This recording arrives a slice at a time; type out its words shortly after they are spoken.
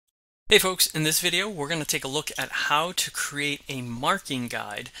Hey folks, in this video we're going to take a look at how to create a marking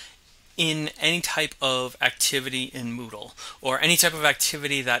guide in any type of activity in Moodle, or any type of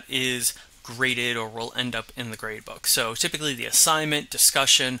activity that is graded or will end up in the gradebook. So typically the assignment,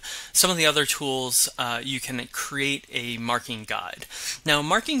 discussion, some of the other tools, you can create a marking guide. Now a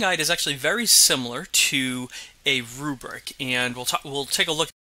marking guide is actually very similar to a rubric, and we'll take a look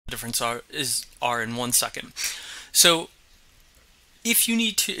at what the difference are in 1 second. So if you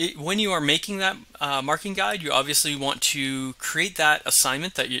need to, when you are making that marking guide, you obviously want to create that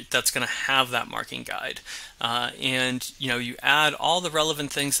assignment that's going to have that marking guide, and you add all the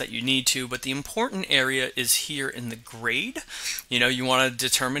relevant things that you need to. But the important area is here in the grade. You want to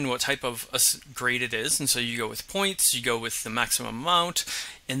determine what type of grade it is, and so you go with points, you go with the maximum amount,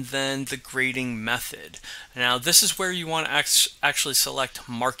 and then the grading method. Now this is where you want to actually select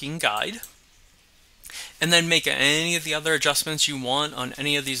marking guide, and then make any of the other adjustments you want on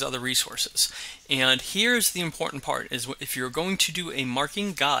any of these other resources. And here's the important part, is if you're going to do a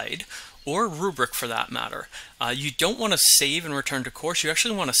marking guide, or rubric for that matter, you don't want to save and return to course. You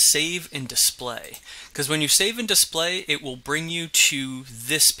actually want to save and display, because when you save and display, it will bring you to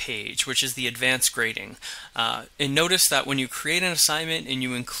this page, which is the advanced grading. And notice that when you create an assignment and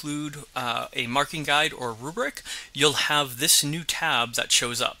you include a marking guide or rubric, you'll have this new tab that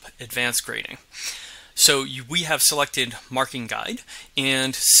shows up, advanced grading. So we have selected marking guide,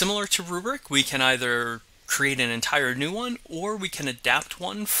 and similar to rubric, we can either create an entire new one, or we can adapt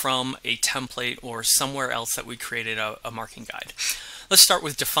one from a template or somewhere else that we created a marking guide. Let's start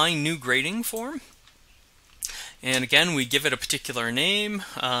with define new grading form. And again, we give it a particular name.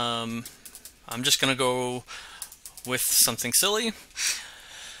 I'm just going to go with something silly.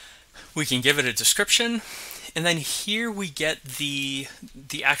 We can give it a description. And then here we get the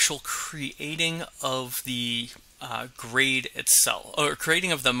actual creating of the grade itself, or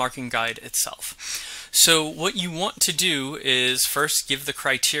creating of the marking guide itself. So what you want to do is first give the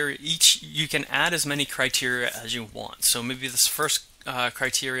criteria. You can add as many criteria as you want. So maybe this first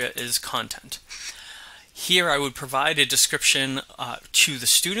criteria is content. Here I would provide a description to the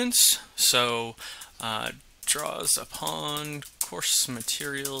students. So draws upon course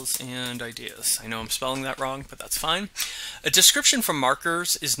materials and ideas. I know I'm spelling that wrong, but that's fine. A description from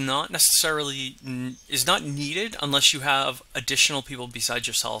markers is not needed unless you have additional people besides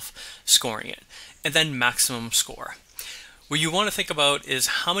yourself scoring it. And then maximum score. What you want to think about is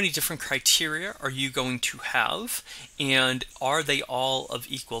how many different criteria are you going to have, and are they all of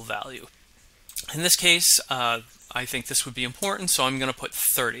equal value? In this case, I think this would be important, so I'm going to put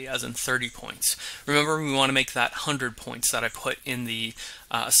 30, as in 30 points. Remember, we want to make that 100 points that I put in the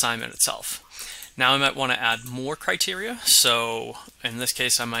assignment itself. Now I might want to add more criteria, so in this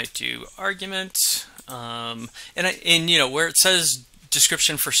case I might do argument, and where it says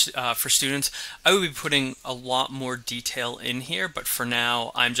description for students, I would be putting a lot more detail in here, but for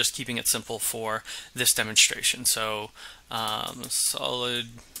now I'm just keeping it simple for this demonstration. So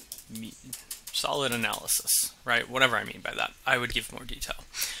solid analysis, right? Whatever I mean by that, I would give more detail.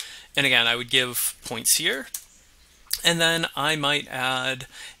 And again, I would give points here, and then I might add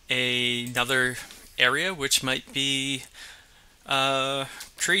another area, which might be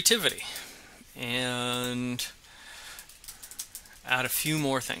creativity, and add a few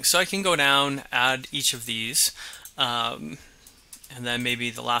more things. So I can go down, add each of these, and then maybe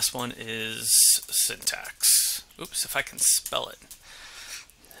the last one is syntax. Oops, if I can spell it.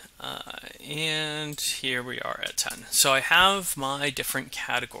 And here we are at 10. So I have my different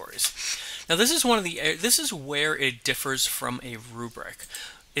categories. Now this is where it differs from a rubric.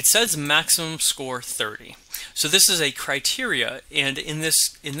 It says maximum score 30. So this is a criteria, and in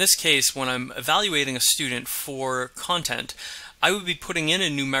this case, when I'm evaluating a student for content, I would be putting in a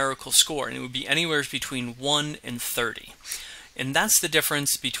numerical score, and it would be anywhere between 1 and 30. And that's the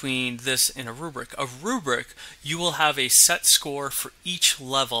difference between this and a rubric. A rubric, you will have a set score for each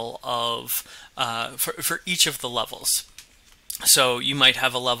level of, for each of the levels. So you might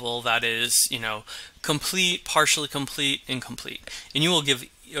have a level that is, complete, partially complete, incomplete, and you will give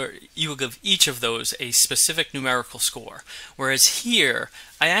each of those a specific numerical score. Whereas here,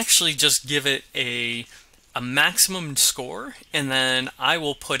 I actually just give it a maximum score, and then I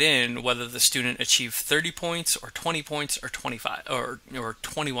will put in whether the student achieved 30 points or 20 points or 25 or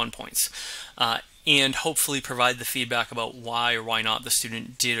 21 points, and hopefully provide the feedback about why or why not the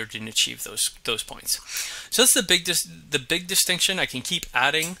student did or didn't achieve those points. So that's the big distinction. I can keep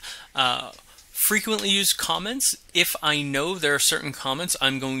adding frequently used comments. If I know there are certain comments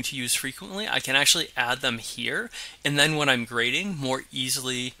I'm going to use frequently, I can actually add them here, and then when I'm grading, more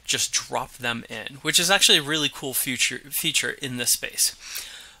easily just drop them in, which is actually a really cool feature in this space.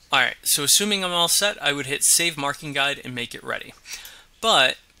 All right, so assuming I'm all set, I would hit Save Marking Guide and make it ready.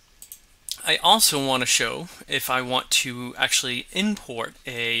 But I also want to show if I want to actually import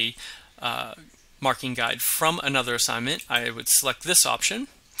a marking guide from another assignment, I would select this option.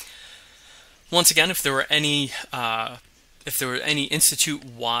 Once again, if there were any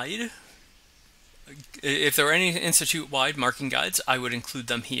institute-wide marking guides, I would include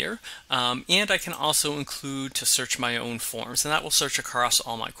them here. And I can also include to search my own forms, and that will search across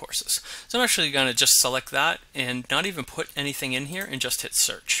all my courses. So I'm actually going to just select that and not even put anything in here and just hit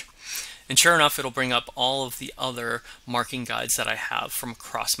search. And sure enough, it'll bring up all of the other marking guides that I have from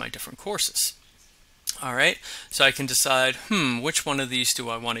across my different courses. All right, so I can decide, which one of these do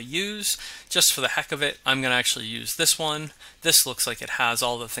I want to use? Just for the heck of it, I'm going to actually use this one. This looks like it has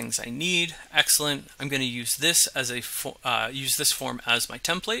all the things I need. Excellent. I'm going to use this as use this form as my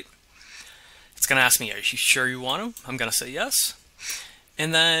template. It's going to ask me, are you sure you want to? I'm going to say yes.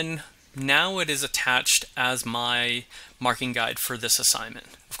 And then now it is attached as my marking guide for this assignment.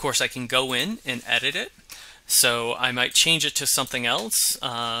 Of course, I can go in and edit it. So I might change it to something else.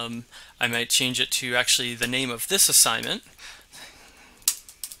 I might change it to actually the name of this assignment.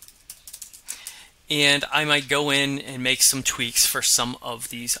 And I might go in and make some tweaks for some of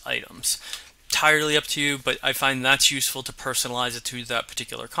these items. Entirely up to you, but I find that's useful to personalize it to that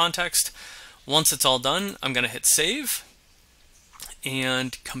particular context. Once it's all done, I'm going to hit save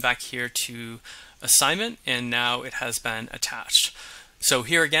and come back here to assignment, and now it has been attached. So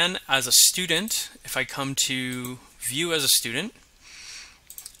here again, as a student, if I come to view as a student,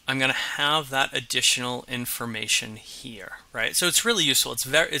 I'm going to have that additional information here, right? So it's really useful.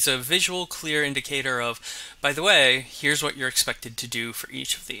 It's a visual, clear indicator of, by the way, here's what you're expected to do for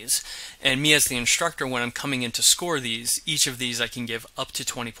each of these. And me as the instructor, when I'm coming in to score these, each of these I can give up to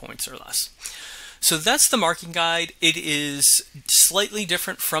 20 points or less. So that's the marking guide. It is slightly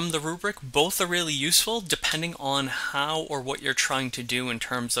different from the rubric. Both are really useful depending on how or what you're trying to do in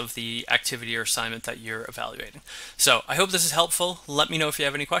terms of the activity or assignment that you're evaluating. So I hope this is helpful. Let me know if you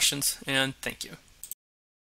have any questions, and thank you.